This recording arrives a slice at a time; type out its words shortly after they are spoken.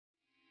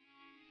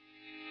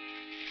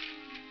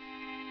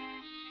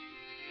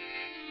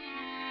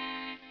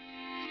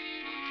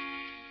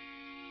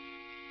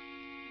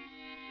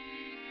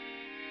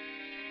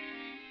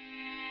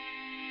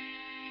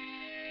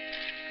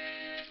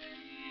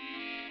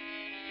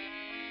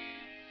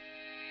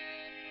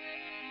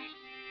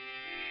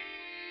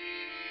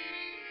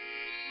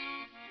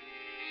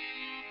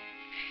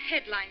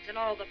headlines in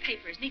all the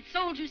papers. Need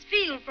Soldiers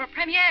Field for a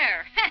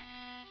premiere.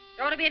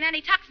 There ought to be an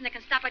antitoxin that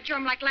can stop a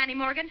germ like Lanny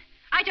Morgan.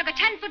 I took a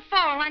 10-foot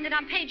fall and landed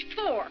on page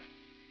 4.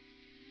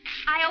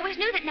 I always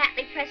knew that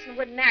Natalie Preston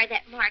wouldn't marry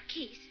that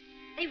Marquise.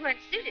 They weren't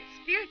suited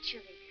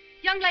spiritually.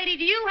 Young lady,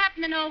 do you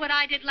happen to know what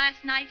I did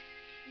last night?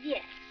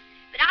 Yes,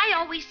 but I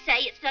always say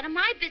it's none of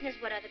my business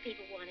what other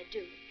people want to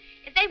do.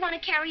 If they want to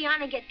carry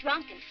on and get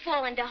drunk and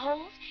fall into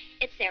holes,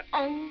 it's their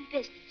own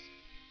business.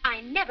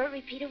 I never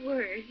repeat a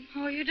word.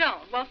 Oh, you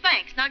don't? Well,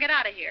 thanks. Now get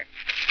out of here.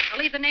 I'll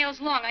leave the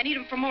nails long. I need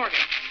them for Morgan.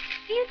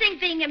 Do you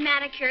think being a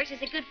manicurist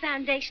is a good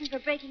foundation for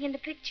breaking into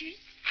pictures?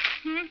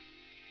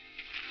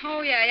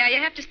 Oh, yeah. You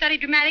have to study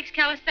dramatics,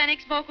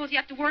 calisthenics, vocals. You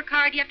have to work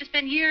hard. You have to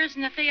spend years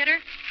in the theater.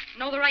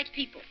 Know the right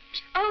people.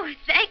 Oh,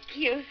 thank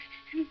you.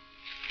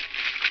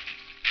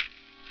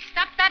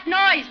 Stop that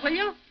noise, will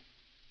you?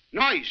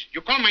 Noise?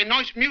 You call my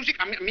noise music?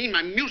 I mean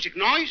my music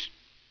noise?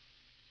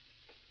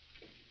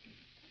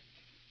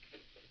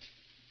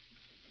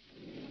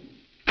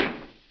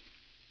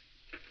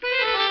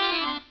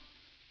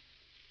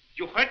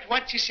 You heard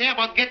what she said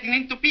about getting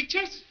into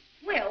pictures?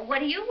 Well, what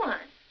do you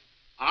want?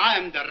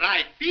 I'm the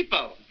right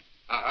people.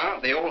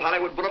 The old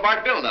Hollywood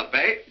Boulevard build-up,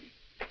 eh?